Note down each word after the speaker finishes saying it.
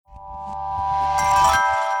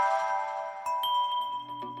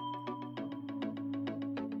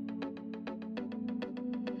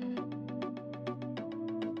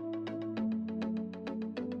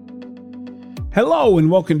Hello and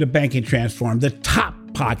welcome to Banking Transformed, the top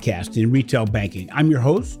podcast in retail banking. I'm your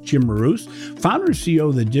host, Jim Marous, founder and CEO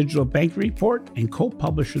of the Digital Banking Report and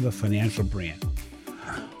co-publisher of the Financial Brand.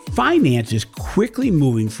 Finance is quickly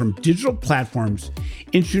moving from digital platforms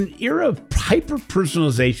into an era of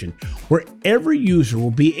hyper-personalization where every user will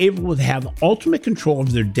be able to have ultimate control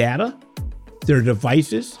of their data, their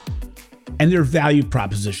devices, and their value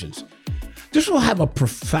propositions. This will have a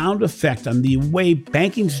profound effect on the way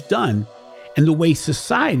banking's done and the way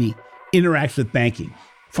society interacts with banking.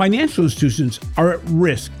 Financial institutions are at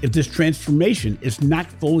risk if this transformation is not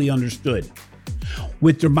fully understood.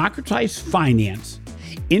 With democratized finance,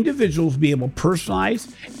 individuals will be able to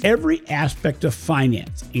personalize every aspect of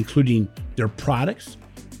finance, including their products,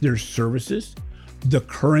 their services, the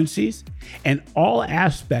currencies, and all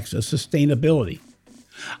aspects of sustainability.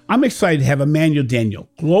 I'm excited to have Emmanuel Daniel,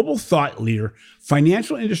 global thought leader,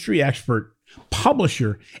 financial industry expert,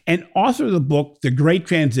 publisher, and author of the book, The Great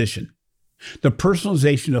Transition. The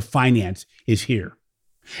personalization of finance is here.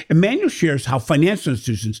 Emmanuel shares how financial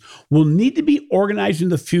institutions will need to be organized in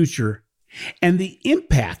the future and the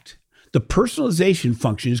impact the personalization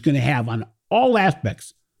function is going to have on all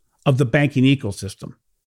aspects of the banking ecosystem.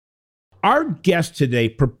 Our guest today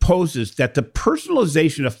proposes that the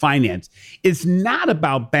personalization of finance is not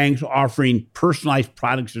about banks offering personalized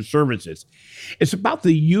products or services. It's about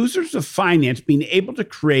the users of finance being able to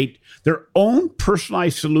create their own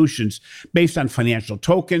personalized solutions based on financial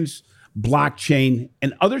tokens, blockchain,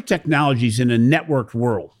 and other technologies in a networked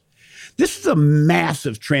world. This is a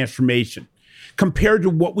massive transformation compared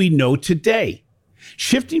to what we know today,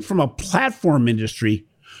 shifting from a platform industry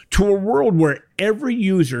to a world where every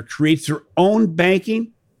user creates their own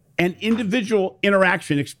banking and individual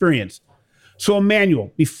interaction experience. So,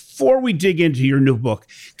 Emmanuel, before we dig into your new book,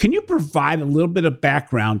 can you provide a little bit of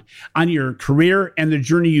background on your career and the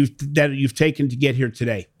journey that you've taken to get here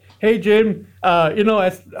today? Hey, Jim.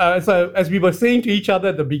 As we were saying to each other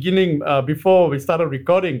at the beginning, before we started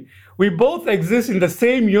recording, we both exist in the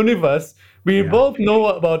same universe. We both know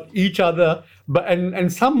about each other, but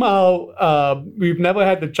and somehow we've never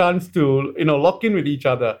had the chance to lock in with each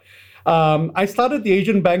other. I started the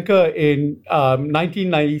Asian Banker in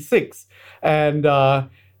 1996, and out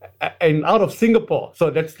of Singapore, so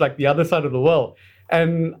that's like the other side of the world.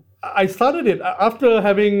 And I started it after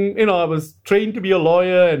having, I was trained to be a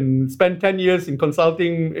lawyer and spent 10 years in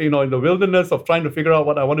consulting, in the wilderness of trying to figure out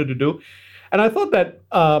what I wanted to do. And I thought that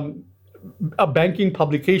a banking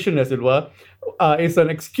publication, as it were, is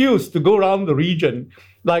an excuse to go around the region.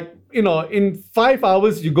 Like, in 5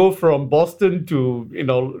 hours, you go from Boston to,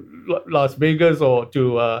 Las Vegas or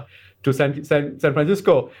to San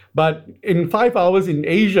Francisco. But in 5 hours in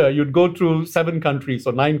Asia, you'd go through 7 countries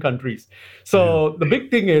or 9 countries. So the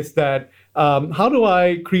big thing is that how do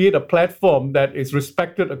I create a platform that is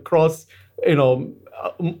respected across,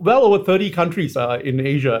 well over 30 countries in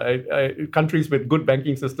Asia, countries with good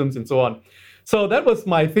banking systems and so on. So that was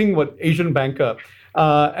my thing with Asian Banker.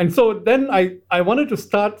 And so then I wanted to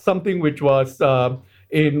start something which was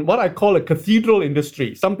in what I call a cathedral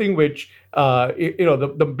industry, something which,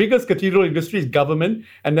 the biggest cathedral industry is government,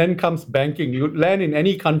 and then comes banking. You land in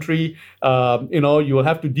any country, you will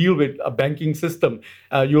have to deal with a banking system.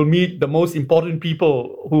 You'll meet the most important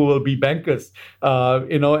people who will be bankers,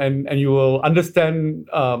 and you will understand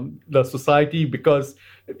the society because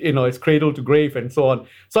it's cradle to grave and so on.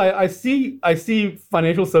 So I see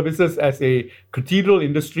financial services as a cathedral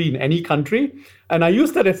industry in any country. And I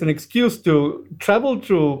use that as an excuse to travel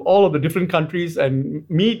through all of the different countries and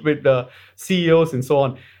meet with the CEOs and so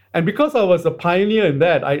on. And because I was a pioneer in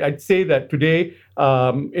that, I'd say that today,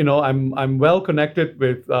 I'm well connected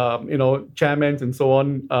with, chairmen and so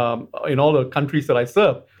on in all the countries that I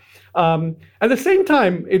serve. At the same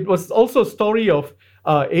time, it was also a story of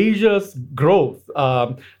Asia's growth.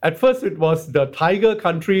 At first, it was the tiger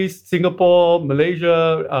countries, Singapore,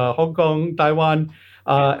 Malaysia, Hong Kong, Taiwan,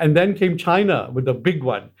 and then came China with the big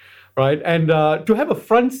one, right? And to have a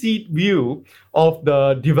front seat view of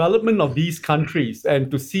the development of these countries and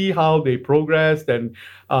to see how they progressed and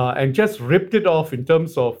just ripped it off in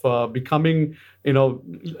terms of becoming,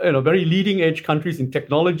 very leading edge countries in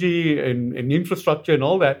technology and infrastructure and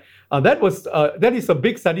all that. That is a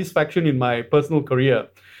big satisfaction in my personal career.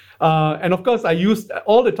 And of course, I used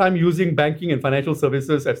all the time using banking and financial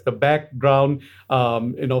services as the background,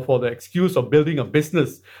 for the excuse of building a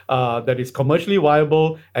business that is commercially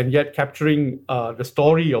viable and yet capturing the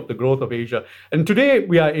story of the growth of Asia. And today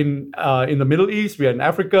we are in the Middle East, we are in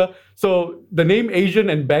Africa. So the name Asian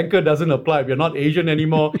and banker doesn't apply. We're not Asian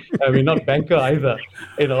anymore, and we're not banker either.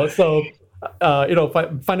 So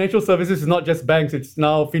financial services is not just banks; it's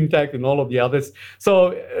now fintech and all of the others. So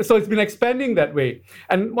it's been expanding that way.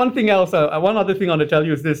 And one other thing I want to tell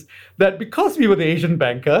you is this: that because we were the Asian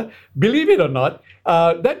banker, believe it or not,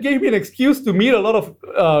 that gave me an excuse to meet a lot of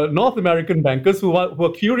North American bankers who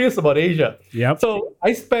are curious about Asia. Yep. So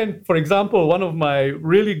I spent, for example, one of my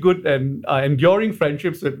really good and enduring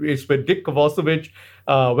friendships is with Dick Kovacevic,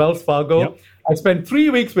 Wells Fargo. Yep. I spent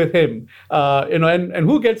 3 weeks with him, and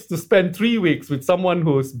who gets to spend 3 weeks with someone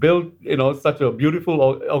who's built, such a beautiful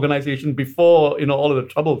organization before, all of the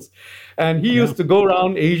troubles. And he used to go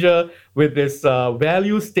around Asia with this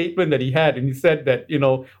value statement that he had. And he said that,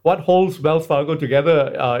 what holds Wells Fargo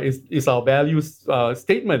together is our values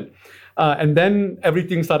statement. And then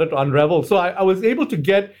everything started to unravel. So I was able to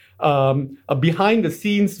get a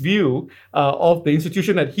behind-the-scenes view of the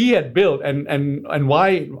institution that he had built and why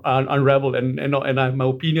it unraveled, and I have my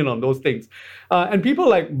opinion on those things. And people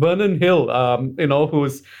like Vernon Hill,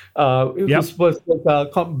 who's was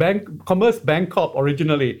Commerce Bancorp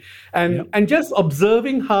originally, and just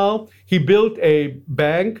observing how he built a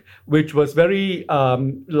bank which was very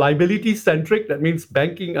liability-centric. That means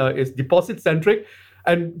banking is deposit-centric.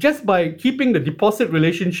 And just by keeping the deposit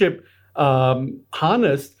relationship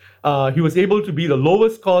harnessed, he was able to be the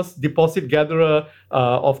lowest cost deposit gatherer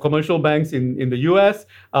of commercial banks in the U.S.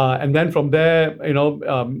 And then from there,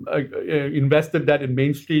 invested that in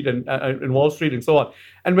Main Street and in Wall Street and so on.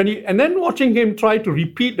 And then watching him try to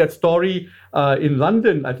repeat that story in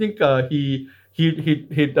London, I think he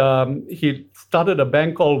started a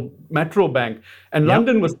bank called Metro Bank, and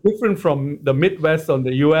London was different from the Midwest on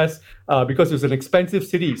the US because it was an expensive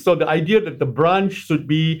city. So the idea that the branch should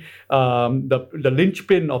be the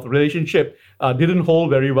linchpin of the relationship didn't hold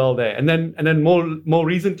very well there. And then more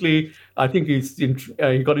recently, I think he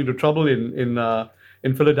got into trouble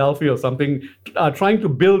in Philadelphia or something, trying to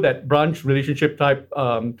build that branch relationship type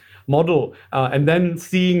model, and then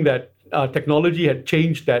seeing that technology had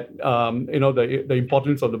changed that, the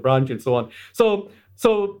importance of the branch and so on.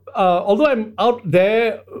 So although I'm out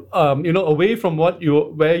there, away from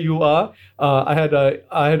where you are, I had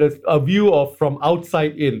a view of from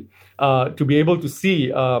outside in to be able to see,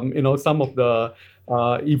 some of the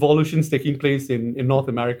evolutions taking place in North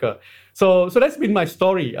America. So that's been my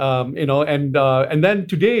story, and then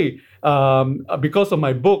today, because of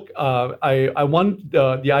my book, I want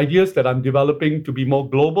the ideas that I'm developing to be more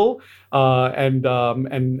global, and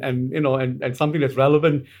something that's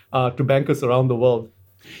relevant to bankers around the world.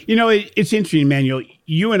 It's interesting, Emmanuel.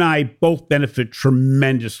 You and I both benefit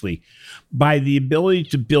tremendously by the ability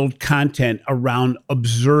to build content around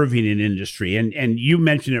observing an industry. And you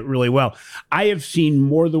mentioned it really well. I have seen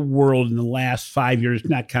more of the world in the last 5 years,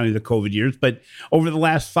 not counting the COVID years, but over the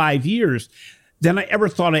last 5 years than I ever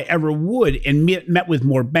thought I ever would, and met with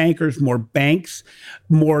more bankers, more banks,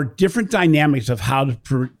 more different dynamics of how to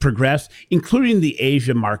progress, including the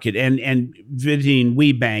Asia market, and visiting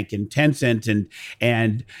WeBank and Tencent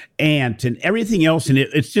and Ant and everything else. And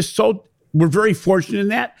it's just so, we're very fortunate in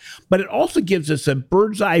that, but it also gives us a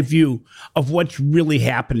bird's eye view of what's really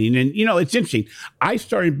happening. And, it's interesting. I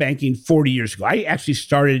started banking 40 years ago. I actually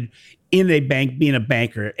started in a bank, being a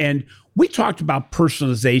banker, and we talked about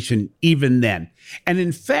personalization even then. And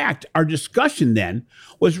in fact, our discussion then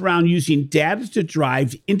was around using data to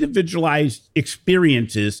drive individualized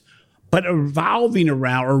experiences, but revolving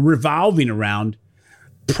around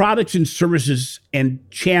products and services and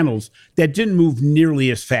channels that didn't move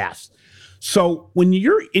nearly as fast. So when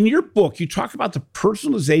you're in your book, you talk about the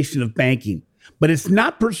personalization of banking, but it's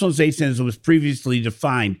not personalization as it was previously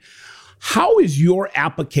defined. How is your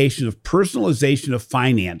application of personalization of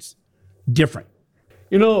finance different?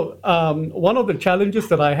 One of the challenges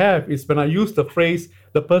that I have is when I use the phrase,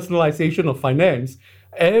 the personalization of finance,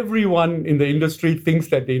 everyone in the industry thinks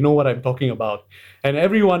that they know what I'm talking about. And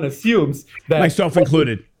everyone assumes that... Myself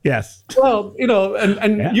included, yes. Well,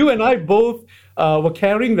 you and I both were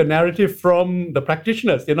carrying the narrative from the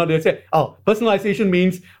practitioners. They say, personalization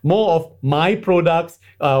means more of my products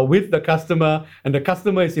with the customer, and the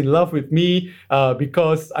customer is in love with me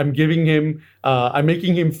because I'm making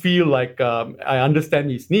him feel like I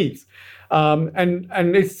understand his needs. And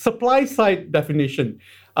it's supply side definition.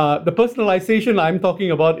 The personalization I'm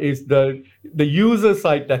talking about is the user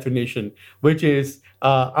side definition, which is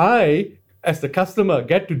I, as the customer,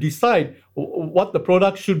 get to decide what the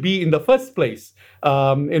product should be in the first place.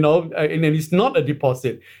 And it's not a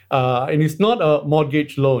deposit, and it's not a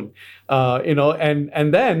mortgage loan,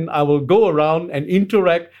 and then I will go around and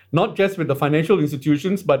interact not just with the financial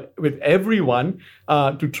institutions, but with everyone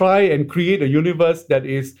to try and create a universe that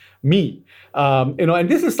is me. And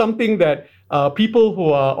this is something that people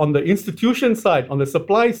who are on the institution side, on the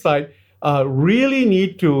supply side, really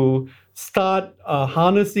need to start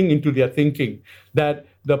harnessing into their thinking that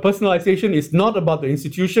the personalization is not about the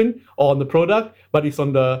institution or on the product, but it's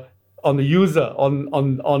on the user,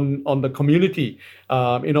 on the community,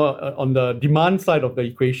 on the demand side of the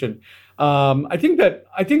equation. I think that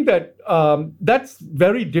that's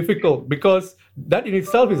very difficult, because that in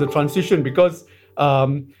itself is a transition, because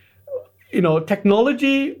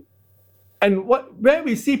technology and where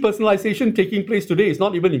we see personalization taking place today is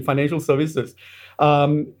not even in financial services.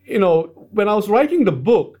 When I was writing the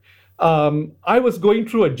book, I was going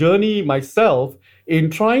through a journey myself in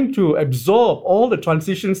trying to absorb all the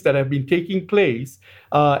transitions that have been taking place,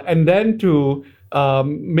 and then to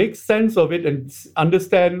make sense of it and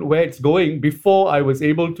understand where it's going before I was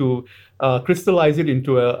able to crystallize it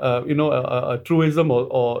into a truism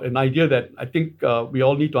or an idea that I think we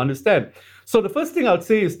all need to understand. So the first thing I'll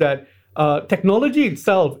say is that technology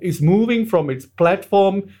itself is moving from its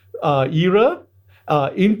platform era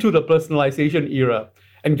into the personalization era.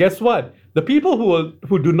 And guess what? The people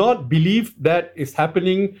who do not believe that is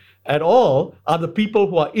happening at all are the people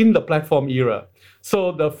who are in the platform era.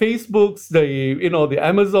 So the Facebooks, the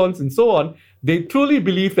Amazons, and so on, they truly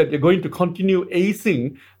believe that they're going to continue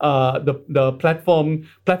acing the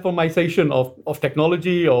platformization of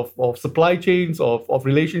technology, of supply chains, of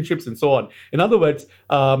relationships, and so on. In other words,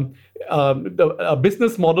 a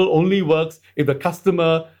business model only works if the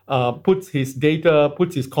customer puts his data,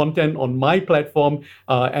 puts his content on my platform,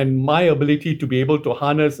 and my ability to be able to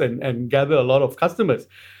harness and gather a lot of customers.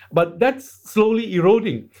 But that's slowly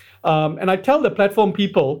eroding. And I tell the platform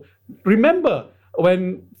people, remember,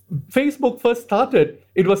 when Facebook first started,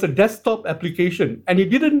 it was a desktop application, and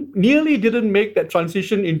it nearly didn't make that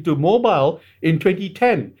transition into mobile in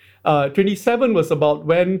 2010. 2007 was about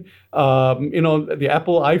when the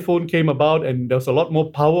Apple iPhone came about, and there was a lot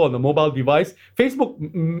more power on the mobile device. Facebook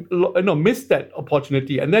missed that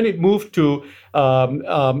opportunity, and then it moved to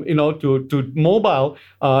mobile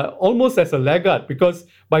almost as a laggard, because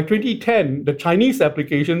by 2010 the Chinese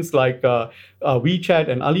applications like WeChat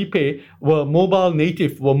and Alipay were more mobile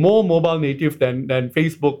native than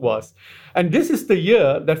Facebook was. And this is the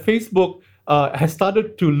year that Facebook has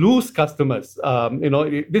started to lose customers.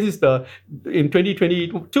 This is in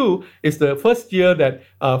 2022 is the first year that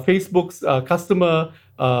Facebook's customer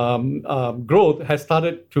growth has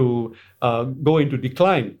started to go into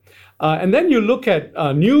decline. And then you look at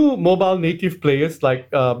new mobile native players like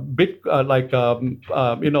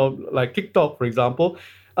TikTok, for example,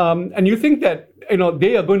 and you think that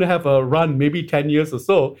they are going to have a run maybe 10 years or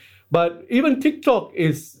so. But even TikTok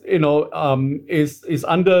is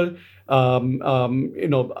under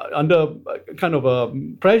under kind of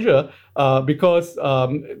pressure because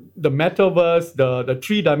the metaverse, the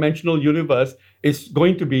three-dimensional universe, is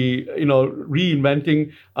going to be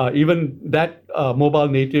reinventing even that mobile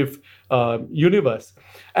native universe.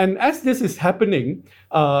 And as this is happening,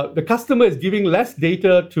 the customer is giving less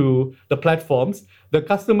data to the platforms. The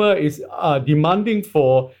customer is demanding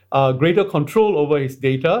for greater control over his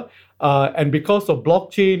data. And because of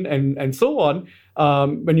blockchain and so on,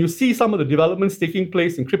 when you see some of the developments taking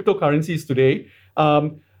place in cryptocurrencies today,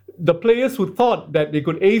 the players who thought that they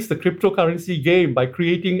could ace the cryptocurrency game by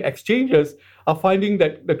creating exchanges are finding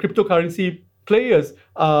that the cryptocurrency players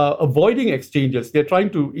are avoiding exchanges. They're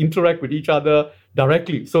trying to interact with each other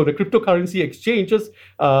directly. So the cryptocurrency exchanges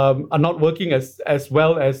are not working as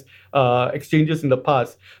well as exchanges in the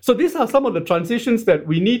past. So these are some of the transitions that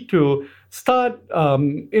we need to start,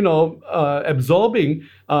 absorbing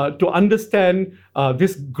to understand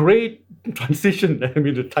this great transition. I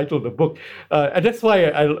mean, the title of the book, and that's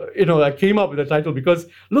why I came up with the title, because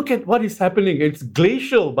look at what is happening. It's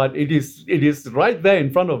glacial, but it is right there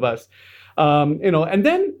in front of us. And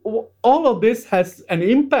then all of this has an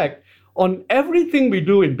impact on everything we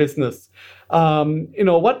do in business.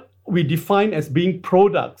 What we define as being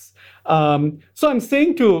products. So I'm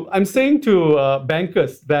saying to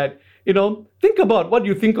bankers that think about what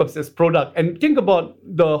you think of as product, and think about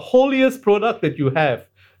the holiest product that you have,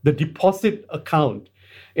 the deposit account.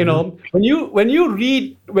 When you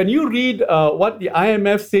read what the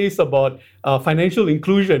IMF says about financial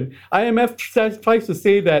inclusion, IMF tries to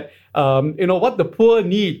say that what the poor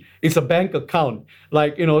need is a bank account.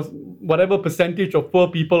 Like whatever percentage of poor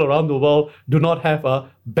people around the world do not have a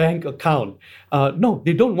bank account. No,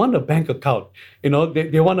 they don't want a bank account. They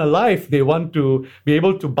want a life. They want to be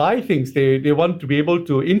able to buy things. They want to be able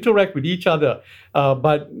to interact with each other.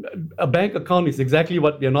 But a bank account is exactly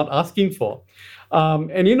what they're not asking for. And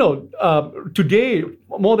today,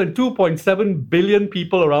 more than 2.7 billion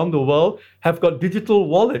people around the world have got digital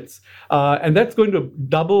wallets, and that's going to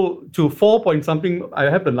double to 4 point something. I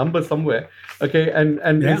have the number somewhere. Okay, and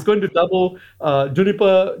it's going to double.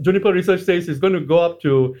 Juniper Research says it's going to go up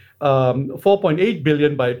to 4.8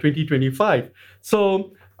 billion by 2025.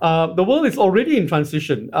 So the world is already in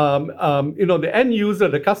transition. The end user,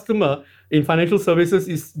 the customer in financial services,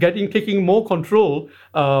 is taking more control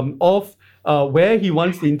of where he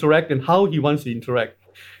wants to interact and how he wants to interact.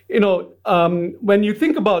 When you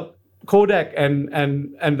think about Kodak and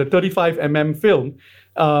the 35mm film,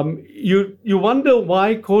 you wonder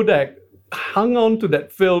why Kodak hung on to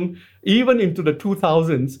that film even into the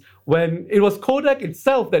 2000s, when it was Kodak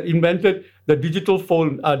itself that invented the digital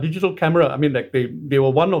camera. I mean, like they were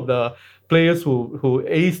one of the players who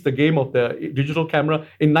aced the game of the digital camera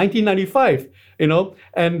in 1995.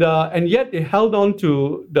 And yet they held on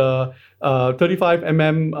to the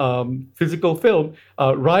 35mm physical film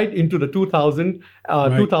right into the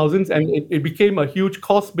 2000s, and it became a huge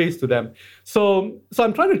cost base to them. So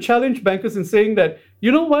I'm trying to challenge bankers in saying that,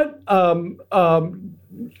 you know what,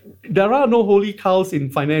 there are no holy cows in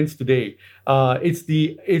finance today. It's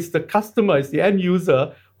the customer, it's the end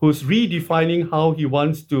user who's redefining how he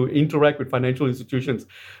wants to interact with financial institutions.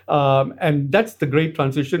 And that's the great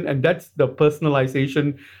transition, and that's the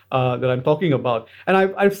personalization that I'm talking about. And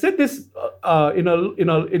I've said this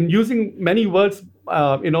in using many words,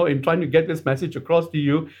 in trying to get this message across to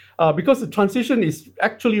you, because the transition is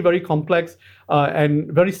actually very complex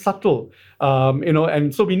and very subtle,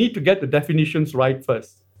 and so we need to get the definitions right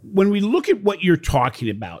first. When we look at what you're talking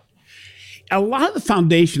about, a lot of the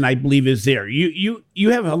foundation, I believe, is there. You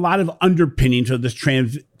have a lot of underpinnings of this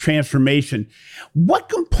transformation. What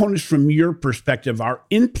components, from your perspective, are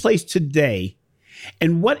in place today,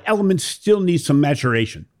 and what elements still need some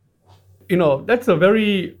maturation? That's a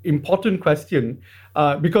very important question,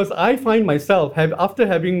 because I find myself, after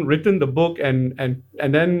having written the book and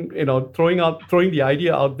then throwing the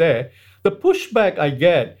idea out there, the pushback I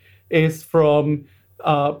get is from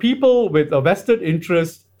people with a vested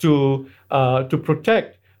interest to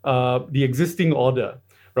protect the existing order,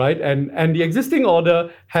 right? And the existing order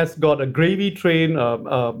has got a gravy train,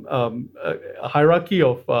 a hierarchy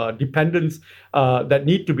of dependence that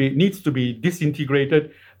needs to be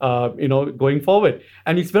disintegrated, going forward.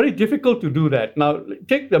 And it's very difficult to do that. Now,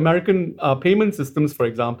 take the American payment systems, for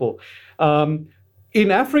example. In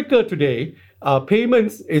Africa today,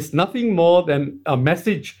 payments is nothing more than a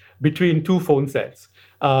message between two phone sets.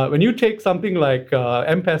 When you take something like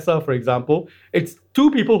M-Pesa, for example, it's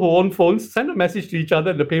two people who own phones send a message to each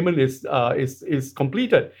other, and the payment is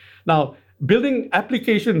completed. Now, building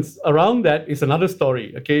applications around that is another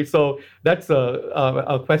story. Okay, so that's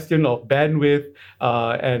a question of bandwidth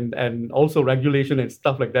and also regulation and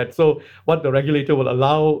stuff like that. So what the regulator will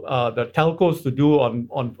allow the telcos to do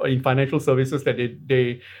in financial services that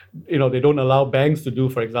they don't allow banks to do,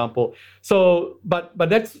 for example. So, but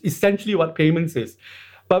that's essentially what payments is.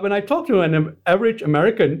 But when I talk to an average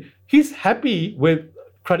American, he's happy with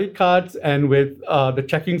credit cards and with the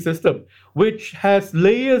checking system, which has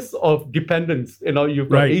layers of dependence. You've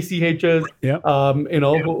got ACHs,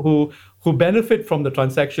 who benefit from the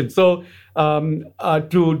transaction. So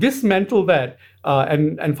to dismantle that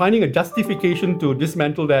and finding a justification to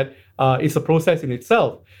dismantle that is a process in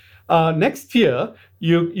itself. Next year,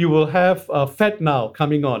 you will have FedNow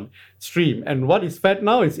coming on stream. And what is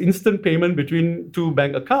FedNow? It's instant payment between two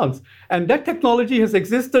bank accounts. And that technology has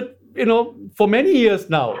existed for many years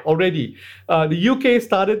now already. The UK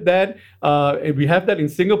started that. We have that in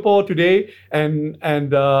Singapore today, and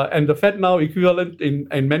the FedNow equivalent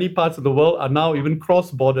in many parts of the world are now even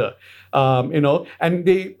cross-border. And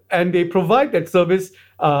they provide that service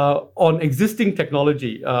on existing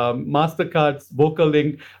technology, Mastercard's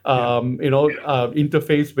VocaLink,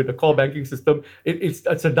 interface with the core banking system. It's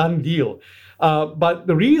a done deal. But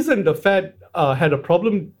the reason the Fed had a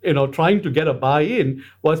problem, trying to get a buy-in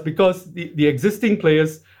was because the existing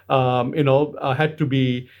players, had to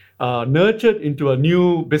be nurtured into a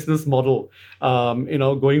new business model,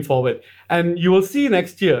 going forward. And you will see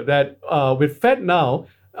next year that with FedNow,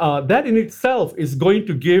 that in itself is going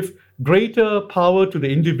to give greater power to the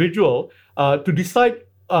individual to decide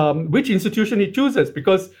which institution he chooses,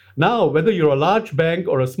 because now whether you're a large bank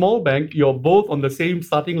or a small bank, you're both on the same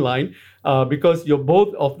starting line, because you're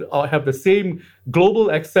both have the same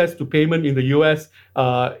global access to payment in the US,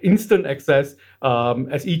 instant access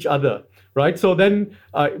as each other. Right. So then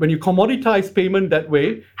when you commoditize payment that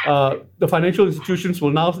way, the financial institutions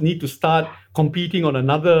will now need to start competing on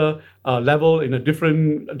another level in a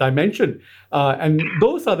different dimension. And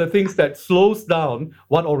those are the things that slows down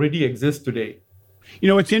what already exists today. You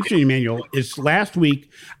know, what's interesting, Emmanuel, is last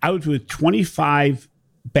week I was with 25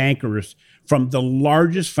 bankers from the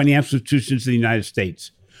largest financial institutions in the United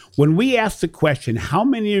States. When we asked the question, how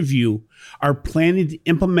many of you are planning to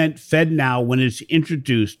implement FedNow when it's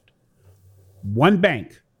introduced, one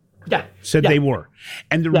bank said they were.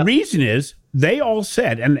 And the reason is they all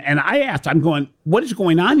said, and I asked, I'm going, what is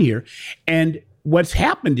going on here? And what's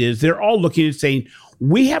happened is they're all looking and saying,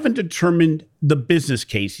 we haven't determined the business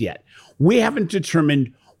case yet. We haven't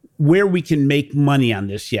determined where we can make money on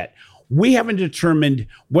this yet. We haven't determined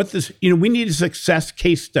what this, we need a success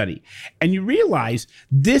case study. And you realize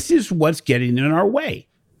this is what's getting in our way.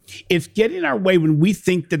 It's getting in our way when we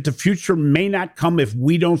think that the future may not come if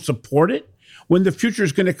we don't support it, when the future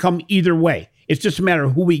is going to come either way. It's just a matter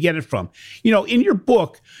of who we get it from. In your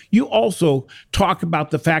book, you also talk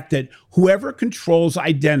about the fact that whoever controls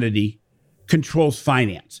identity controls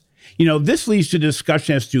finance. This leads to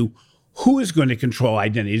discussion as to who is going to control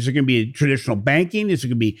identity. Is it going to be traditional banking? Is it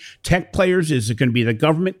going to be tech players? Is it going to be the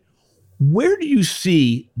government? Where do you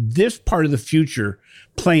see this part of the future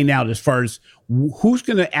playing out as far as who's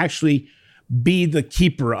going to actually be the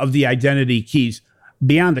keeper of the identity keys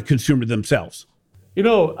beyond the consumer themselves?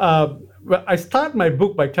 I start my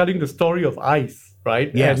book by telling the story of ice,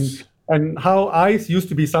 right? Yes. And how ice used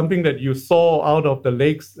to be something that you saw out of the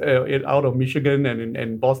lakes, out of Michigan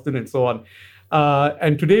and Boston and so on.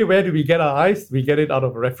 And today, where do we get our ice? We get it out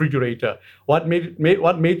of a refrigerator. What made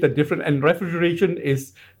the difference? And refrigeration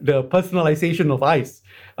is the personalization of ice.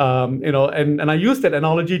 And I use that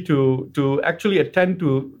analogy to actually attend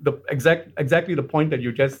to the exactly the point that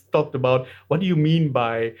you just talked about. What do you mean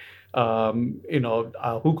by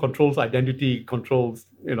who controls identity controls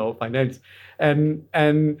finance? And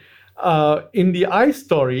in the ice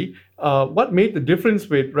story, what made the difference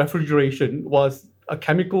with refrigeration was a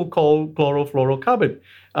chemical called chlorofluorocarbon,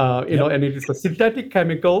 and it is a synthetic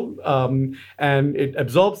chemical, and it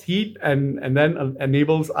absorbs heat and then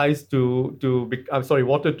enables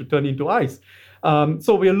water to turn into ice.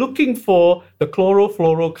 So we are looking for the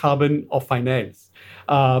chlorofluorocarbon of finance.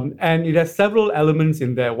 And it has several elements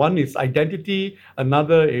in there. One is identity,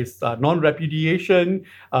 another is non-repudiation,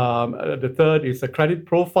 the third is a credit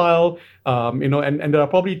profile, and there are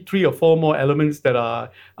probably 3 or 4 more elements that are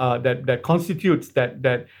that constitutes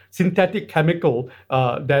that synthetic chemical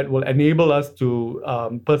that will enable us to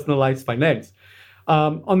personalize finance.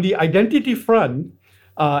 On the identity front,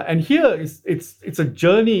 and here it's a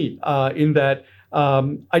journey in that.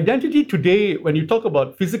 Identity today, when you talk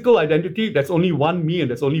about physical identity, there's only one me and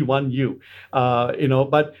there's only one you,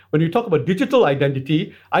 but when you talk about digital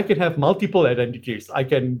identity, I can have multiple identities. I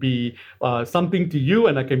can be something to you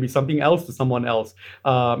and I can be something else to someone else.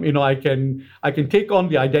 I can take on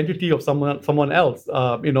the identity of someone else,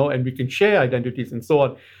 and we can share identities and so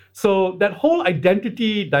on. So that whole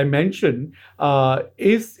identity dimension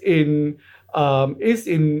is in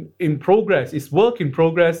progress, is work in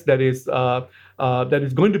progress that is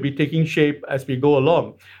going to be taking shape as we go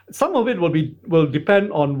along. Some of it will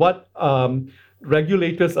depend on what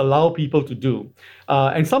regulators allow people to do.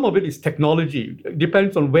 And some of it is technology. It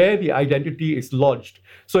depends on where the identity is lodged.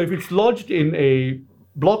 So if it's lodged in a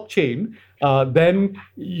blockchain, then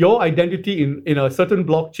your identity in a certain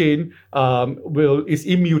blockchain is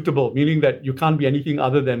immutable, meaning that you can't be anything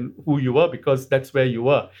other than who you were because that's where you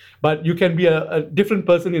were. But you can be a different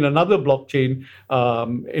person in another blockchain,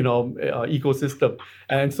 ecosystem,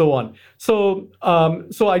 and so on. So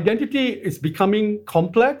identity is becoming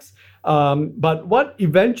complex. But what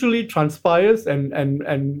eventually transpires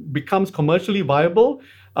and becomes commercially viable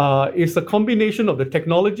is a combination of the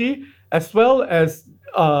technology as well as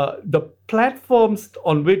the platforms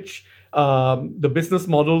on which the business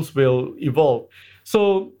models will evolve.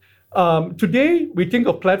 So today we think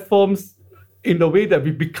of platforms in the way that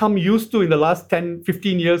we've become used to in the last 10,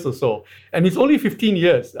 15 years or so. And it's only 15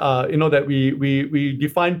 years, that we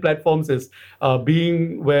define platforms as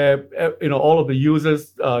being where, all of the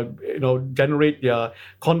users, generate their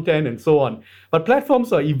content and so on. But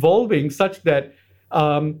platforms are evolving such that,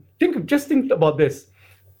 think about this.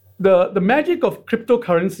 The magic of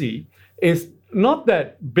cryptocurrency is not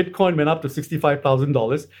that Bitcoin went up to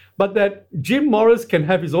 $65,000, but that Jim Morris can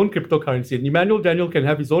have his own cryptocurrency, and Emmanuel Daniel can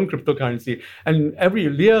have his own cryptocurrency, and every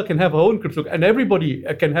Leah can have her own crypto, and everybody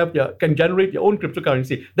can generate their own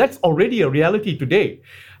cryptocurrency. That's already a reality today,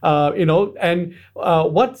 and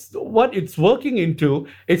what it's working into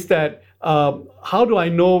is that how do I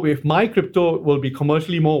know if my crypto will be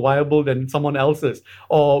commercially more viable than someone else's?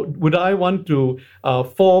 Or would I want to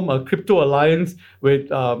form a crypto alliance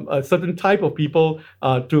with a certain type of people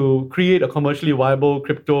to create a commercially viable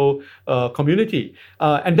crypto community?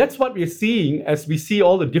 And that's what we're seeing as we see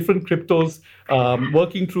all the different cryptos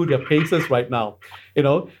working through their paces right now.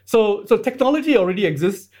 So technology already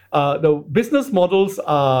exists. The business models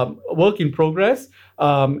are work in progress.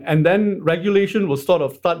 And then regulation will sort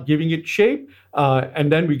of start giving it shape,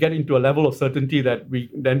 and then we get into a level of certainty that we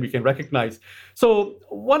can recognize. So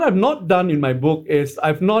what I've not done in my book is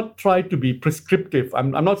I've not tried to be prescriptive.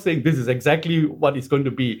 I'm not saying this is exactly what it's going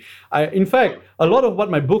to be. In fact, a lot of what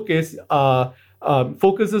my book is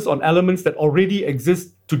focuses on elements that already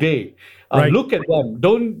exist today. Right. Look at them.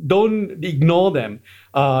 Don't ignore them.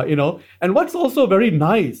 And what's also very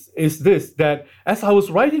nice is this, that as I was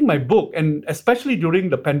writing my book, and especially during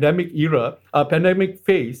the pandemic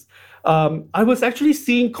phase, I was actually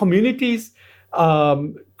seeing communities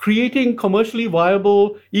creating commercially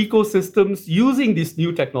viable ecosystems using these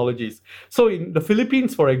new technologies. So in the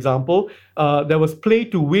Philippines, for example, there was Play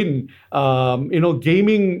to Win,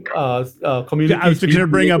 gaming communities. I was going to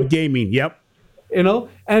bring up gaming. Yep.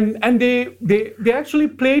 And they actually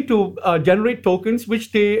play to generate tokens,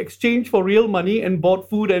 which they exchanged for real money and bought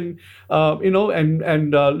food and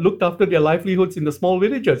looked after their livelihoods in the small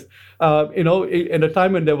villages. In a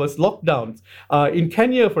time when there was lockdowns. In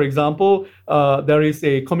Kenya, for example, there is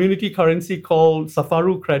a community currency called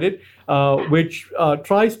Safaru Credit, which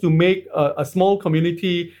tries to make a small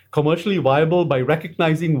community commercially viable by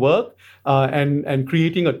recognizing work and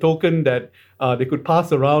creating a token that they could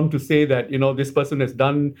pass around to say that, this person has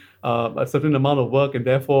done a certain amount of work and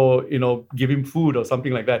therefore, give him food or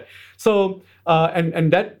something like that. So,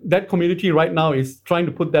 and that community right now is trying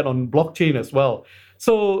to put that on blockchain as well.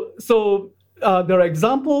 So there are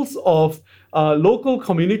examples of local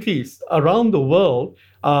communities around the world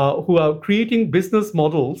who are creating business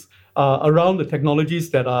models around the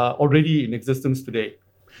technologies that are already in existence today.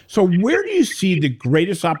 So where do you see the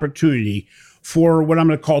greatest opportunity for what I'm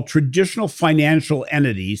going to call traditional financial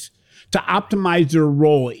entities to optimize their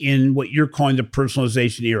role in what you're calling the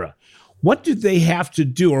personalization era? What do they have to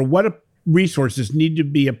do, or what resources need to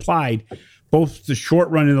be applied, both the short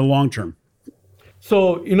run and the long term?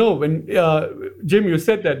 So, when Jim, you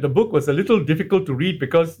said that the book was a little difficult to read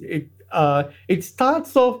because it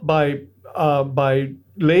starts off by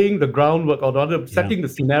laying the groundwork, or rather setting the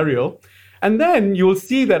scenario. And then you'll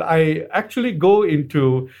see that I actually go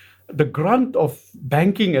into the grunt of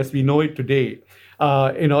banking as we know it today.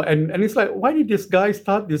 And it's like, why did this guy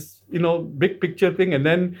start this, big picture thing and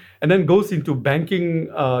then goes into banking,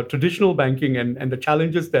 traditional banking and the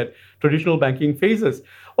challenges that traditional banking faces?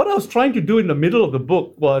 What I was trying to do in the middle of the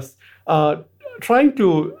book was trying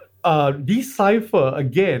to decipher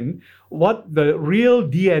again what the real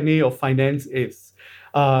DNA of finance is.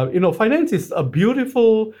 Finance is a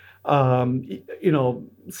beautiful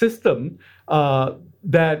system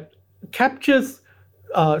that captures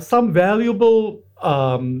some valuable,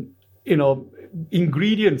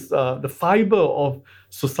 ingredients, the fiber of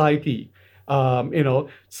society.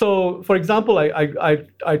 So, for example,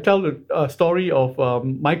 I tell a story of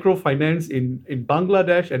microfinance in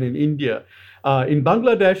Bangladesh and in India. In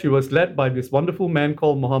Bangladesh, it was led by this wonderful man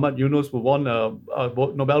called Muhammad Yunus, who won a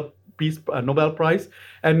Nobel Prize,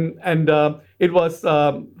 and it was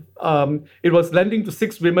lending to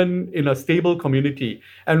 6 women in a stable community.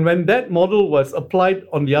 And when that model was applied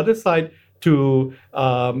on the other side to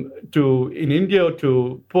in India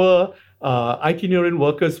to poor itinerant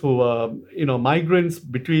workers who were migrants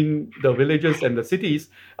between the villages and the cities,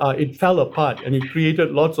 it fell apart and it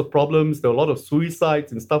created lots of problems. There were a lot of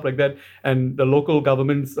suicides and stuff like that. And the local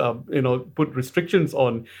governments put restrictions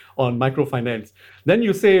on microfinance. Then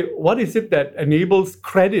you say, what is it that enables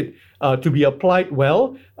credit to be applied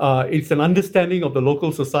well? It's an understanding of the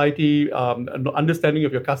local society, an understanding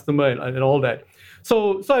of your customer and all that.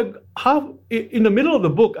 So I have, in the middle of the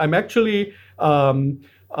book, I'm actually trying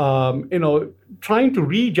to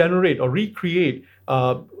regenerate or recreate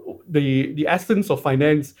the essence of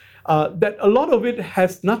finance. That a lot of it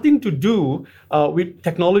has nothing to do with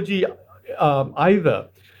technology either.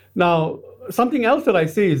 Now, something else that I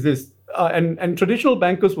say is this, and traditional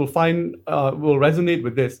bankers will resonate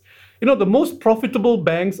with this. The most profitable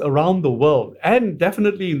banks around the world, and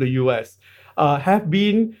definitely in the US, have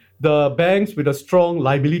been the banks with a strong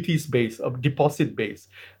liabilities base, a deposit base,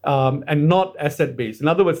 and not asset base. In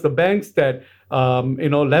other words, the banks that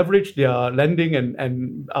leverage their lending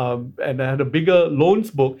and had a bigger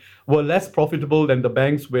loans book were less profitable than the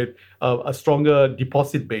banks with a stronger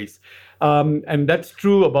deposit base. And that's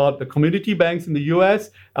true about the community banks in the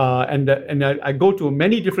US. And I go to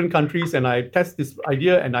many different countries and I test this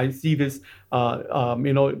idea, and I see this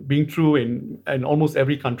being true in almost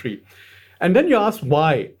every country. And then you ask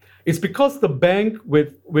why. It's because the bank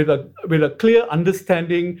with a clear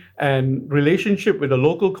understanding and relationship with the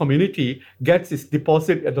local community gets its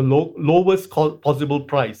deposit at the lowest possible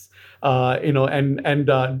price.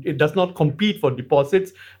 It does not compete for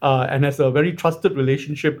deposits and has a very trusted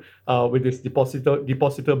relationship with its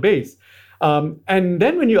depositor base. And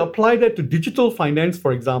then when you apply that to digital finance,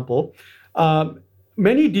 for example,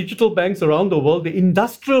 many digital banks around the world, they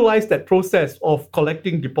industrialize that process of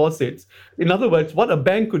collecting deposits. In other words, what a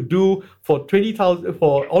bank could do for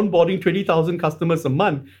onboarding 20,000 customers a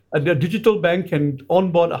month, the digital bank can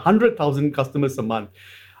onboard 100,000 customers a month.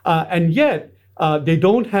 And yet, they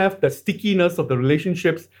don't have the stickiness of the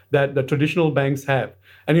relationships that the traditional banks have.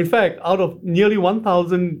 And in fact, out of nearly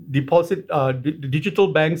 1,000 digital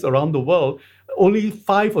banks around the world, only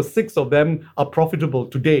 5 or 6 of them are profitable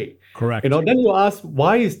today. Correct. Then you ask,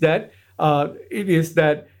 why is that? It is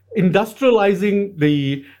that industrializing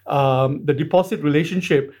the deposit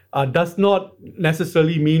relationship does not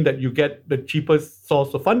necessarily mean that you get the cheapest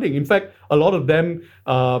source of funding. In fact, a lot of them,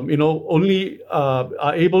 only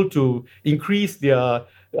are able to increase their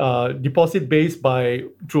deposit base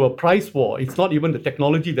through a price war. It's not even the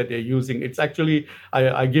technology that they're using. It's actually,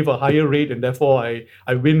 I give a higher rate and therefore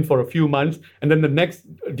I win for a few months. And then the next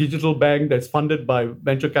digital bank that's funded by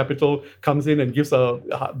venture capital comes in and gives a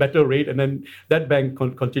better rate, and then that bank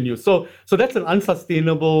continues. So that's an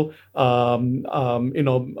unsustainable,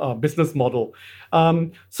 business model.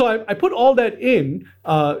 So I put all that in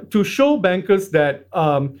to show bankers that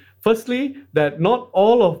firstly, that not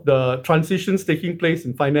all of the transitions taking place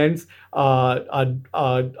in finance are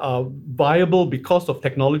viable because of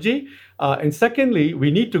technology. And secondly,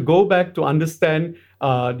 we need to go back to understand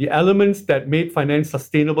the elements that made finance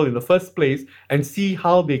sustainable in the first place and see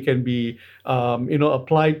how they can be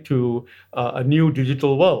applied to a new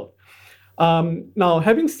digital world. Now,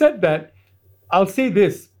 having said that, I'll say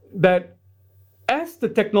this, that as the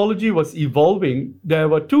technology was evolving, there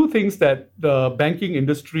were two things that the banking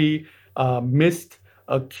industry missed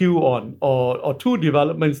a cue on, or two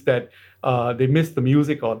developments that they missed the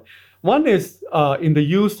music on. One is in the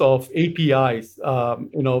use of APIs,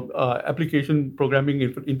 application programming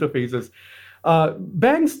interfaces.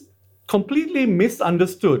 Banks completely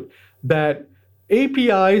misunderstood that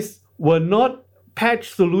APIs were not patch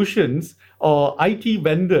solutions or IT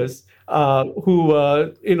vendors who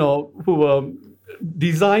were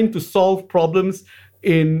designed to solve problems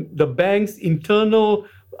in the bank's internal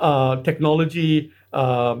technology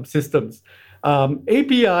systems.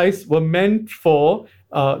 APIs were meant for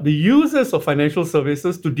the users of financial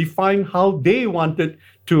services to define how they wanted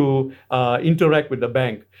to interact with the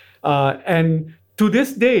bank. And to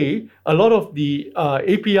this day, a lot of the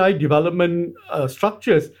API development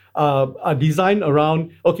structures are designed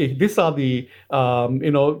around, okay, these are the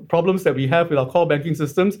problems that we have with our core banking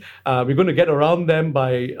systems. We're going to get around them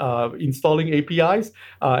by installing APIs.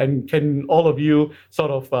 And can all of you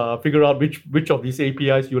sort of figure out which of these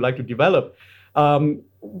APIs you like to develop?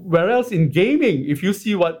 Whereas in gaming, if you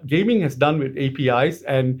see what gaming has done with APIs,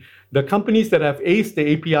 and the companies that have aced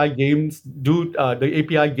the API games the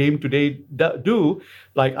API game today do,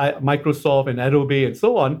 like Microsoft and Adobe and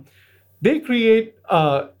so on, they create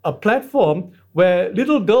a platform where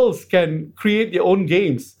little girls can create their own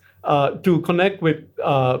games to connect with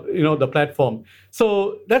the platform.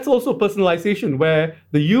 So that's also personalization, where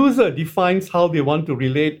the user defines how they want to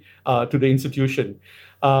relate to the institution.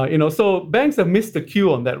 So banks have missed the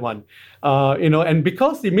cue on that one. And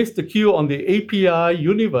because they missed the cue on the API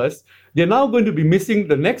universe, they're now going to be missing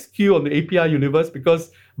the next cue on the API universe,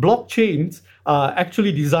 because blockchains are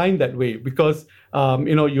actually designed that way. Because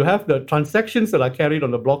you have the transactions that are carried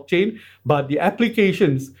on the blockchain, but the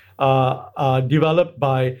applications are developed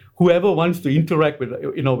by whoever wants to interact with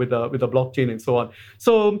the blockchain and so on.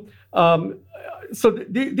 So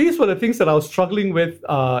these were the things that I was struggling with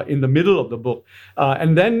in the middle of the book.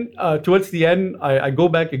 And then towards the end, I go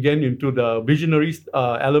back again into the visionary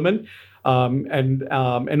element. And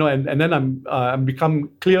then I'm become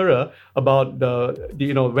clearer about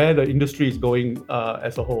the where the industry is going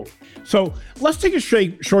as a whole. So let's take a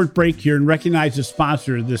short break here and recognize the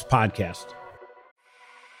sponsor of this podcast.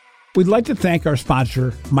 We'd like to thank our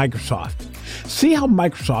sponsor, Microsoft. See how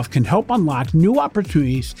Microsoft can help unlock new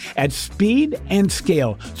opportunities at speed and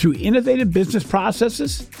scale through innovative business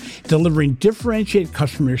processes, delivering differentiated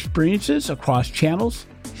customer experiences across channels,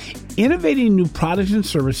 innovating new products and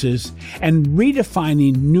services, and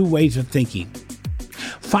redefining new ways of thinking.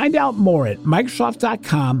 Find out more at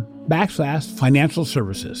Microsoft.com/financial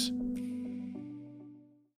services.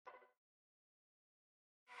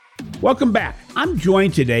 Welcome back. I'm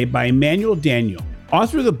joined today by Emmanuel Daniel,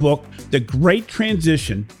 author of the book, The Great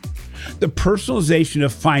Transition, The Personalization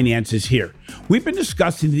of Finance is Here. We've been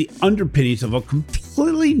discussing the underpinnings of a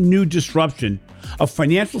completely new disruption of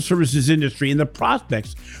financial services industry and the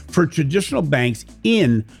prospects for traditional banks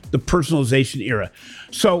in the personalization era.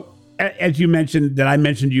 So, as you mentioned, that I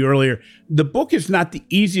mentioned to you earlier, the book is not the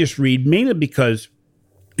easiest read, mainly because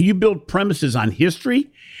you build premises on history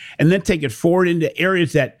and then take it forward into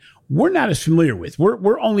areas that we're not as familiar with.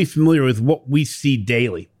 We're only familiar with what we see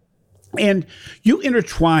daily. And you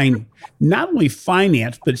intertwine not only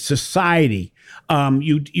finance, but society.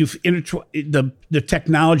 You've intertwined the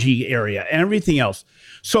technology area and everything else.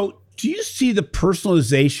 So do you see the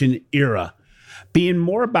personalization era being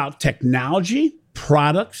more about technology,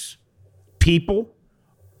 products, people,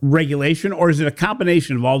 regulation, or is it a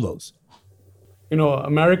combination of all those?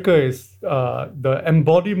 America is the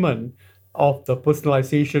embodiment of the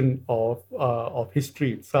personalization of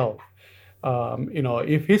history itself.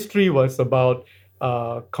 If history was about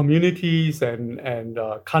communities and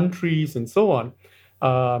countries and so on,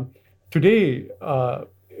 today, the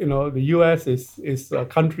U.S. is a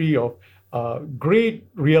country of great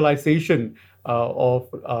realization of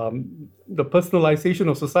the personalization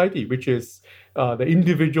of society, which is the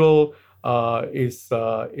individual is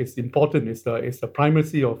important. Is the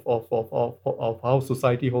primacy of how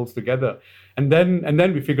society holds together, and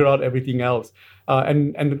then we figure out everything else.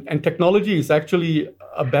 And technology is actually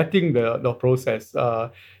abetting the process.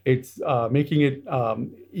 It's making it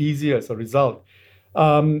easier as a result.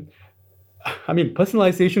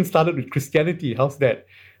 Personalization started with Christianity. How's that?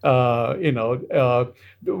 When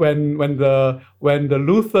the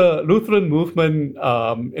Lutheran movement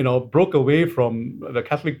broke away from the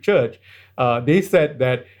Catholic Church, they said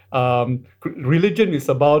that religion is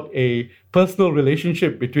about a personal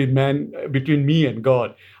relationship between me and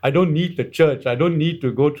God. I don't need the church. I don't need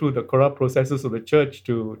to go through the corrupt processes of the church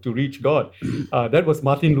to reach God. That was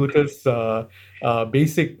Martin Luther's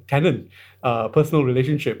basic tenet. Personal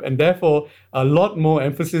relationship, and therefore a lot more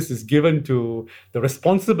emphasis is given to the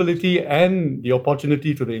responsibility and the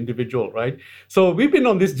opportunity to the individual, right? So we've been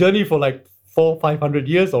on this journey for like 400-500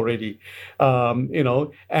 years already,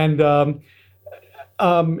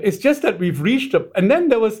 it's just that we've reached and then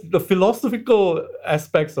there was the philosophical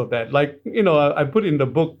aspects of that, like I put in the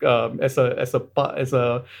book as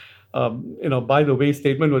a by the way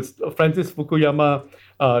statement was Francis Fukuyama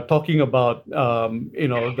talking about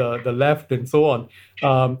the left and so on.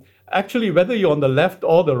 Actually, whether you're on the left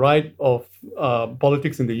or the right of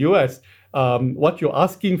politics in the U.S., what you're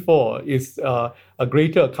asking for is a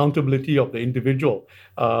greater accountability of the individual.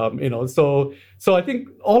 So I think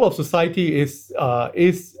all of society is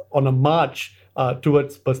on a march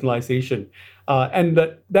towards personalization, and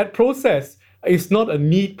that process is not a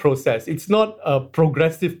neat process. It's not a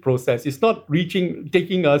progressive process. It's not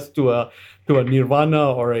taking us to a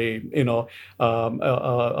nirvana or a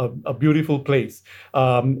beautiful place.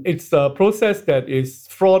 It's a process that is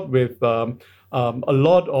fraught with a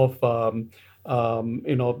lot of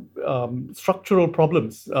structural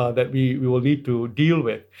problems that we will need to deal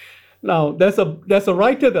with. Now, there's a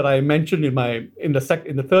writer that I mentioned in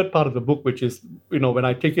the third part of the book, which is when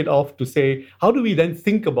I take it off to say, how do we then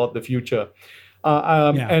think about the future?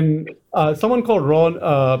 And someone called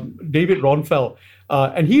David Ronfeld,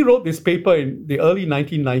 and he wrote this paper in the early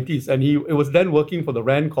 1990s, and he was then working for the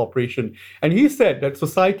Rand Corporation, and he said that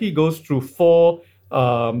society goes through 4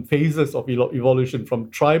 phases of evolution, from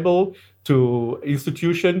tribal to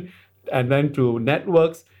institution, and then to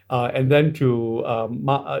networks. And then to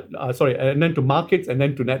markets, and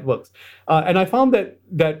then to networks, and I found that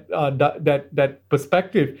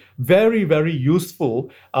perspective very, very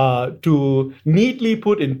useful to neatly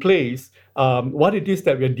put in place what it is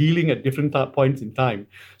that we're dealing at different points in time.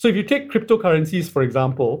 So if you take cryptocurrencies, for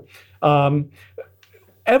example,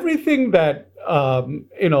 everything that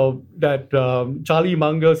Charlie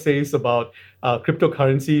Munger says about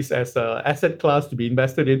cryptocurrencies as an asset class to be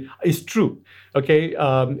invested in is true. Okay,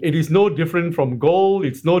 it is no different from gold.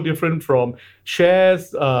 It's no different from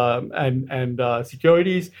shares and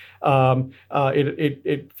securities.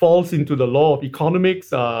 It falls into the law of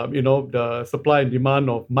economics. The supply and demand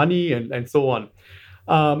of money and so on.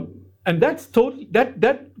 And that's totally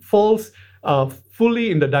that falls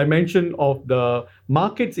fully in the dimension of the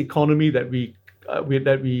markets economy that we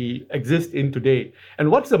exist in today.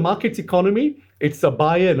 And what's the markets economy? It's a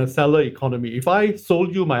buyer and a seller economy. If I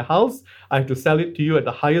sold you my house, I have to sell it to you at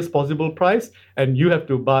the highest possible price, and you have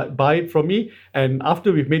to buy it from me. And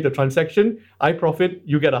after we've made the transaction, I profit,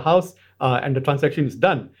 you get a house, and the transaction is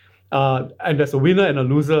done. And there's a winner and a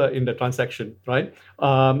loser in the transaction, right?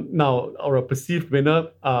 Or a perceived winner,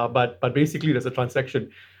 but basically there's a transaction.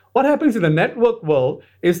 What happens in the network world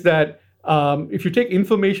is that if you take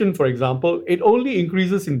information, for example, it only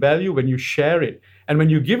increases in value when you share it. And when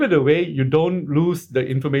you give it away, you don't lose the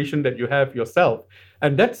information that you have yourself.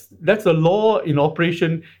 And that's a law in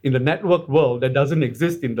operation in the network world that doesn't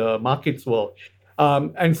exist in the markets world.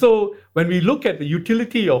 And so when we look at the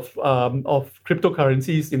utility of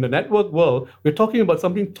cryptocurrencies in the network world, we're talking about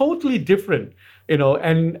something totally different,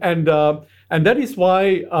 and that is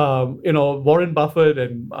why Warren Buffett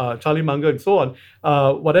and Charlie Munger and so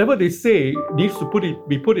on, whatever they say needs to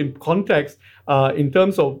be put in context in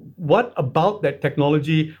terms of what about that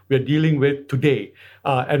technology we're dealing with today,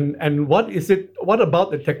 and what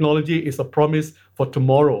about the technology is a promise for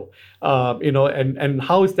tomorrow, and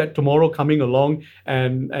how is that tomorrow coming along,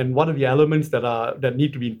 and what are the elements that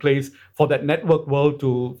need to be in place for that network world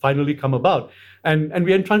to finally come about. And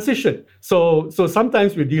we're in transition. So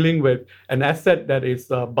sometimes we're dealing with an asset that is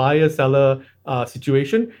a buyer-seller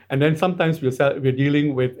situation, and then sometimes we're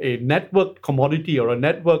dealing with a network commodity or a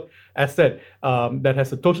network asset that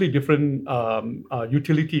has a totally different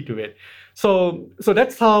utility to it. So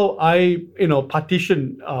that's how I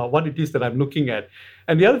partition what it is that I'm looking at.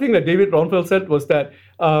 And the other thing that David Ronfeld said was that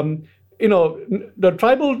the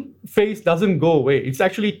tribal phase doesn't go away. It's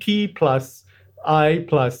actually T plus I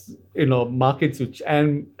plus markets, which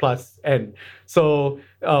N plus N. So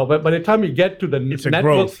by the time you get to the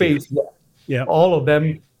network phase, all of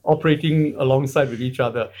them operating alongside with each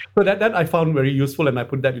other. So that I found very useful, and I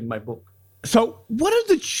put that in my book. So what are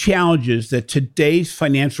the challenges that today's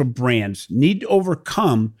financial brands need to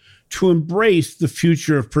overcome to embrace the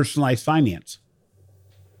future of personalized finance?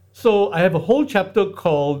 So I have a whole chapter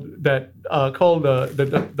called the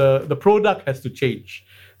product has to change.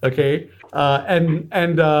 Okay, and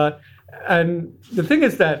the thing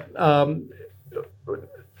is that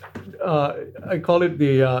I call it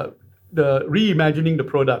the reimagining the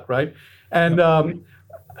product, right? And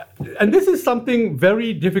this is something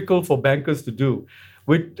very difficult for bankers to do.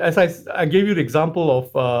 As I gave you the example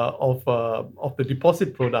of the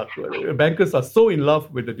deposit product, bankers are so in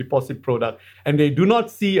love with the deposit product, and they do not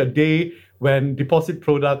see a day when deposit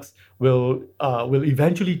products will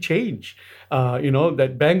eventually change.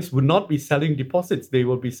 That banks would not be selling deposits; they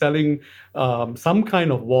will be selling some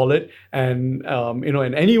kind of wallet, and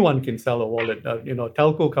anyone can sell a wallet.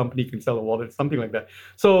 Telco company can sell a wallet, something like that.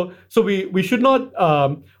 So we should not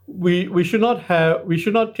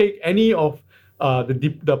take any of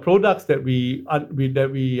the products that we are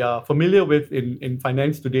familiar with in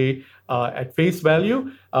finance today at face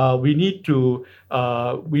value. We need to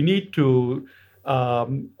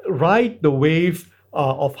ride the wave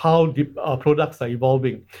of how products are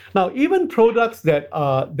evolving. Now, even products that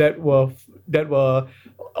were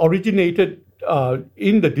originated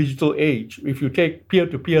in the digital age, if you take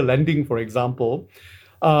peer-to-peer lending, for example,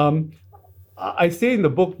 I say in the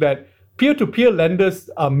book that peer-to-peer lenders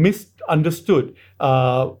misunderstood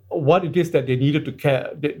what it is that they needed to care,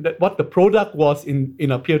 what the product was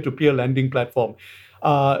in a peer-to-peer lending platform.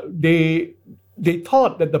 They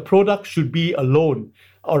thought that the product should be a loan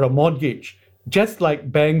or a mortgage, just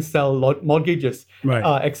like banks sell mortgages,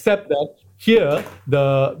 right. Except that here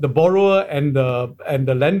the borrower and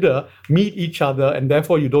the lender meet each other, and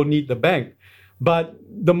therefore you don't need the bank. But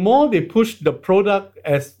the more they pushed the product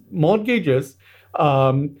as mortgages,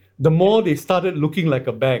 the more they started looking like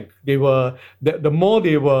a bank. The more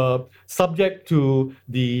they were subject to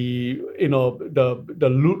the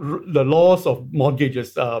laws of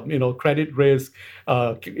mortgages, credit risk,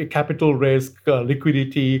 capital risk,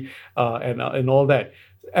 liquidity, and all that.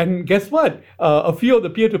 And guess what? A few of the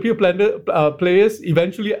peer-to-peer players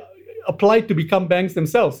eventually applied to become banks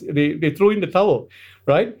themselves. They threw in the towel,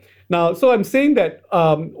 right? Now, so I'm saying that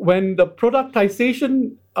when the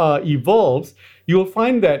productization evolves, you'll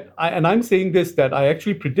find that, I'm saying this, that I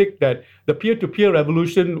actually predict that the peer-to-peer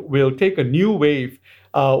revolution will take a new wave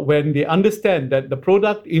when they understand that the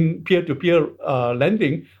product in peer-to-peer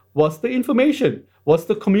lending was the information, was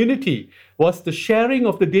the community, was the sharing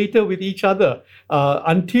of the data with each other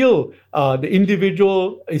until the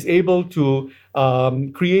individual is able to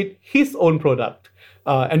create his own product.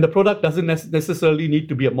 And the product doesn't necessarily need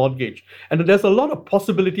to be a mortgage. And there's a lot of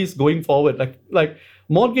possibilities going forward. Like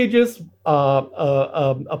mortgages are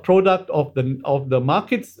a product of the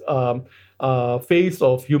market's phase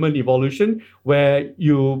of human evolution, where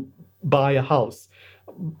you buy a house.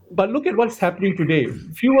 But look at what's happening today.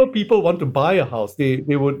 Fewer people want to buy a house. They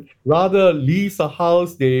would rather lease a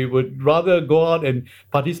house. They would rather go out and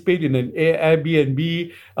participate in an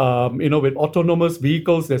Airbnb, with autonomous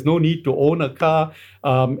vehicles. There's no need to own a car.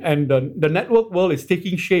 And the network world is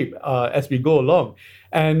taking shape as we go along.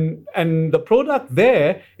 And the product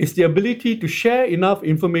there is the ability to share enough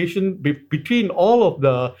information between all of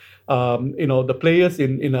the players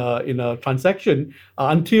in a transaction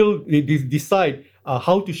until they decide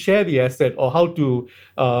how to share the asset, or how to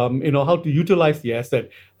utilize the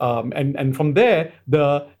asset, and from there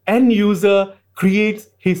the end user creates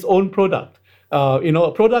his own product.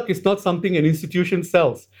 A product is not something an institution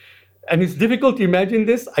sells, and it's difficult to imagine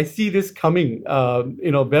this. I see this coming,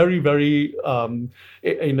 very, very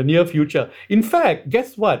in the near future. In fact,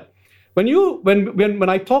 guess what? When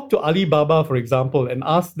I talk to Alibaba, for example, and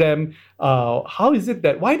ask them how is it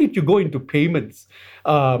why did you go into payments,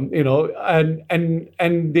 and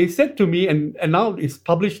they said to me, and now it's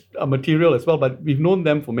published material as well, but we've known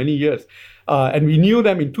them for many years, and we knew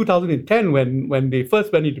them in 2010 when they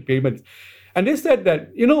first went into payments. And they said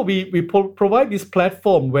that, we provide this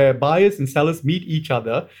platform where buyers and sellers meet each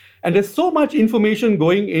other, and there's so much information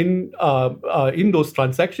going in those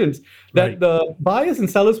transactions that Right. the buyers and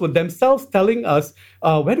sellers were themselves telling us,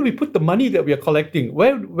 where do we put the money that we are collecting?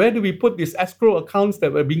 Where do we put these escrow accounts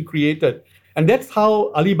that were being created? And that's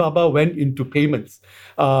how Alibaba went into payments,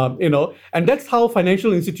 and that's how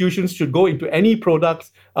financial institutions should go into any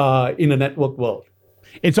products in a network world.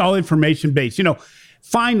 It's all information based.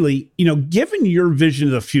 Finally, given your vision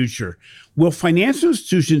of the future, will financial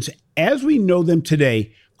institutions as we know them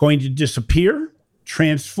today going to disappear,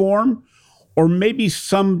 transform, or maybe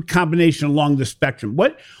some combination along the spectrum?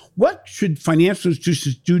 What should financial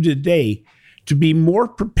institutions do today to be more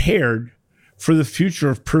prepared for the future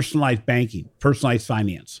of personalized banking, personalized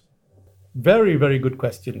finance? Very, very good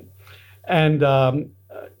question. And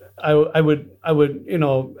I would,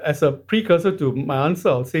 as a precursor to my answer,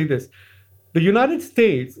 I'll say this. The United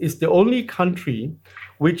States is the only country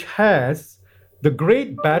which has the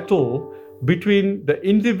great battle between the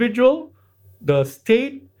individual, the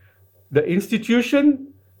state, the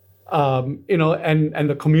institution, and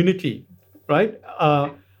the community, right?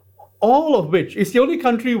 All of which is the only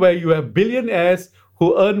country where you have billionaires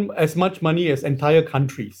who earn as much money as entire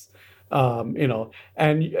countries. And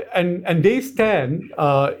they stand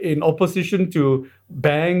in opposition to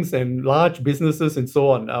banks and large businesses and so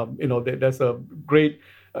on. There's a great,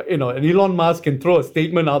 and Elon Musk can throw a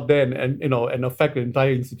statement out there and affect the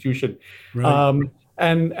entire institution. Right.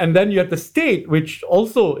 And then you have the state, which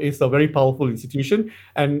also is a very powerful institution,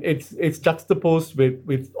 and it's juxtaposed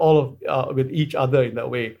with all of with each other in that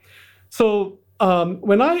way. So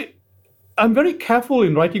I'm very careful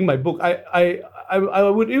in writing my book. I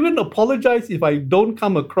would even apologize if I don't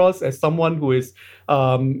come across as someone who is,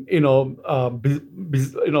 bizarre.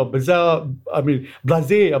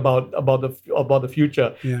 Blasé about the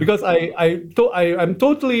future, Yeah. because I'm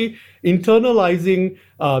totally internalizing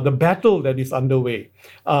the battle that is underway,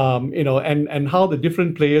 and how the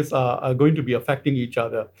different players are going to be affecting each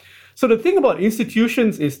other. So the thing about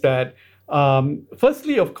institutions is that,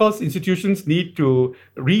 firstly, of course, institutions need to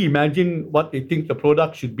reimagine what they think the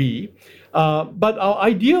product should be. But our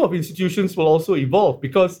idea of institutions will also evolve,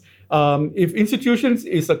 because if institutions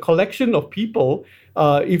is a collection of people,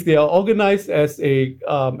 if they are organized as a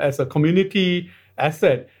community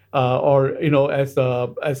asset, or as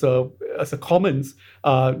a commons,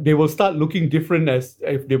 they will start looking different as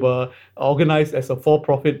if they were organized as a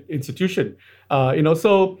for-profit institution.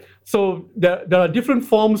 So there are different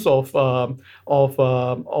forms of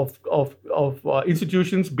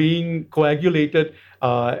institutions being coagulated,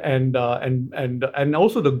 and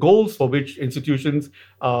also the goals for which institutions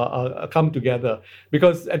come together.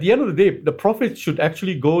 Because at the end of the day, the profits should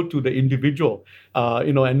actually go to the individual,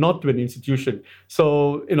 and not to an institution.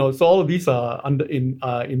 So so all of these are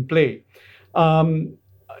in play.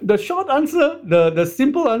 The short answer, the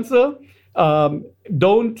simple answer,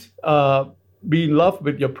 don't be in love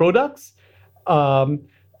with your products,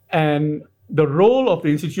 and the role of the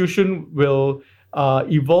institution will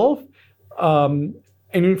evolve. And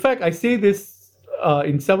in fact, I say this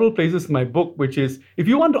in several places in my book, which is, if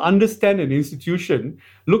you want to understand an institution,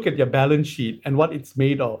 look at their balance sheet and what it's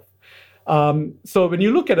made of. So when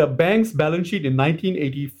you look at a bank's balance sheet in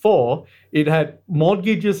 1984, it had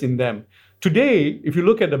mortgages in them. Today, if you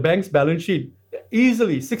look at the bank's balance sheet,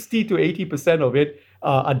 easily 60 to 80% of it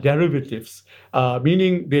are derivatives,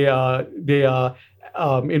 meaning they are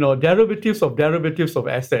derivatives of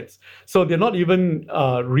assets. So they're not even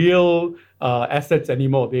real assets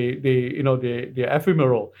anymore. They're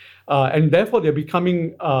ephemeral, and therefore they're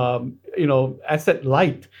becoming asset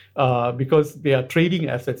light because they are trading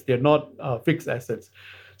assets. They're not fixed assets.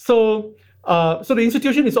 So the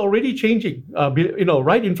institution is already changing,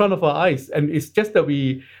 right in front of our eyes, and it's just that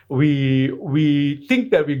we think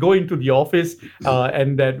that we go into the office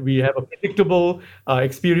and that we have a predictable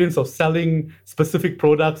experience of selling specific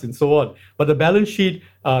products and so on. But the balance sheet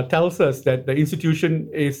tells us that the institution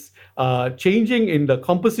is changing in the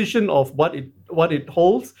composition of what it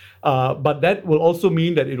holds, but that will also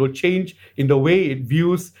mean that it will change in the way it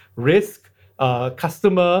views risk,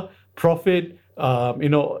 customer, profit.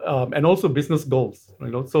 And also business goals,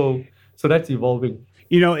 so that's evolving.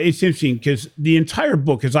 It's interesting because the entire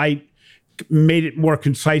book, as I made it more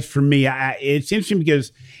concise for me, it's interesting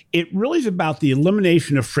because it really is about the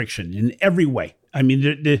elimination of friction in every way. I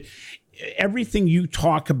mean, everything you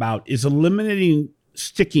talk about is eliminating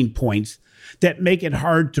sticking points that make it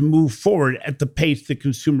hard to move forward at the pace the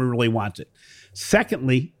consumer really wants it.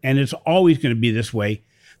 Secondly, and it's always going to be this way,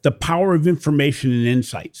 the power of information and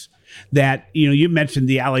insights. That, you mentioned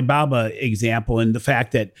the Alibaba example and the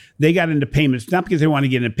fact that they got into payments, not because they want to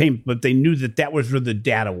get into payments, but they knew that was where the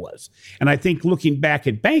data was. And I think looking back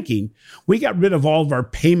at banking, we got rid of all of our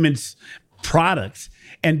payments products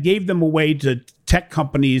and gave them away to tech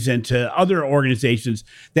companies and to other organizations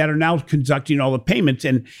that are now conducting all the payments.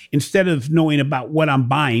 And instead of knowing about what I'm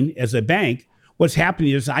buying as a bank, what's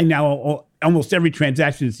happening is I now almost every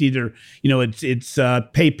transaction is either, it's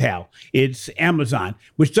PayPal, it's Amazon,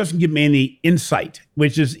 which doesn't give me any insight,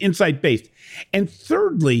 which is insight based. And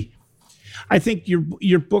thirdly, I think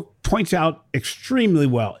your book points out extremely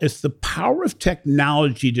well, it's the power of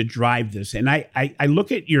technology to drive this. And I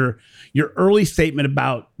look at your early statement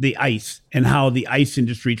about the ice and how the ice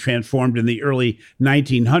industry transformed in the early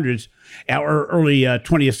 1900s or early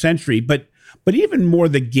 20th century, but even more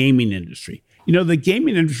the gaming industry. The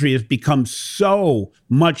gaming industry has become so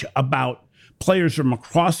much about players from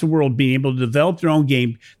across the world being able to develop their own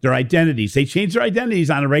game, their identities. They change their identities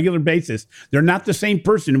on a regular basis. They're not the same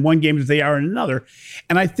person in one game as they are in another.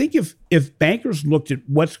 And I think if bankers looked at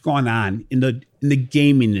what's gone on in the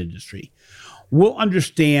gaming industry, we'll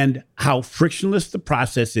understand how frictionless the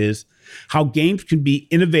process is, how games can be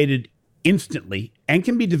innovated instantly and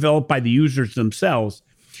can be developed by the users themselves,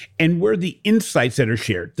 and where the insights that are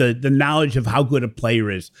shared, the knowledge of how good a player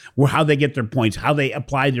is, how they get their points, how they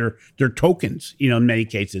apply their tokens, in many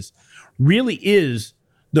cases, really is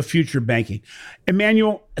the future of banking.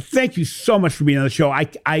 Emmanuel, thank you so much for being on the show.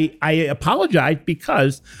 I apologize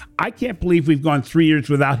because I can't believe we've gone 3 years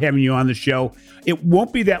without having you on the show. It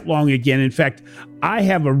won't be that long again. In fact, I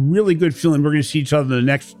have a really good feeling we're going to see each other in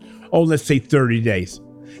the next, let's say 30 days.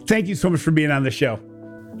 Thank you so much for being on the show.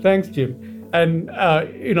 Thanks, Jim. And,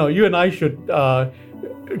 you and I should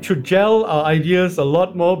gel our ideas a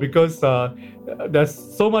lot more because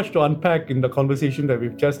there's so much to unpack in the conversation that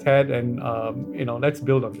we've just had. And, let's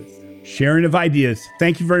build on this. Sharing of ideas.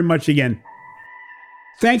 Thank you very much again.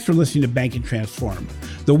 Thanks for listening to Banking Transform,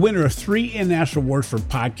 the winner of 3 international awards for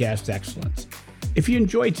podcast excellence. If you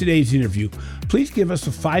enjoyed today's interview, please give us a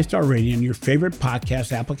 5-star rating on your favorite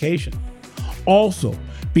podcast application. Also,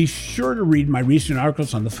 be sure to read my recent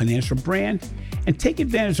articles on the financial brand and take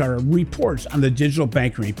advantage of our reports on the Digital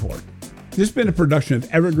Banking Report. This has been a production of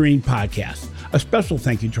Evergreen Podcast. A special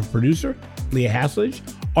thank you to producer Leah Hasledge,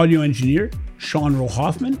 audio engineer Sean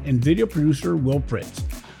Rowe-Hoffman, and video producer Will Pritz.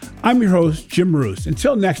 I'm your host, Jim Marous.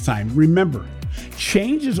 Until next time, remember,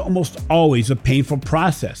 change is almost always a painful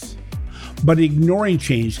process, but ignoring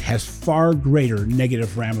change has far greater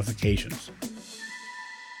negative ramifications.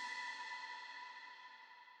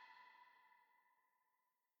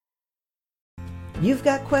 You've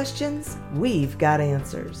got questions, we've got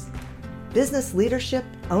answers. Business leadership,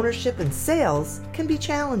 ownership, and sales can be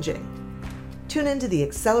challenging. Tune into the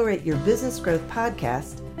Accelerate Your Business Growth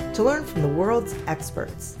podcast to learn from the world's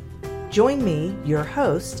experts. Join me, your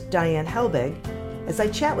host, Diane Helbig, as I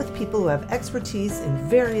chat with people who have expertise in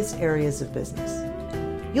various areas of business.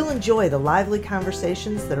 You'll enjoy the lively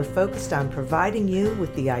conversations that are focused on providing you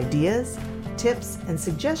with the ideas, tips, and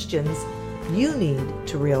suggestions you need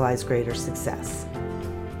to realize greater success.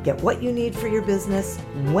 Get what you need for your business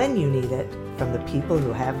when you need it from the people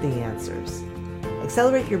who have the answers.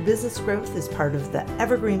 Accelerate Your Business Growth is part of the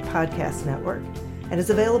Evergreen Podcast Network and is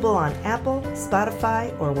available on Apple,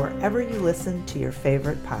 Spotify, or wherever you listen to your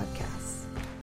favorite podcast.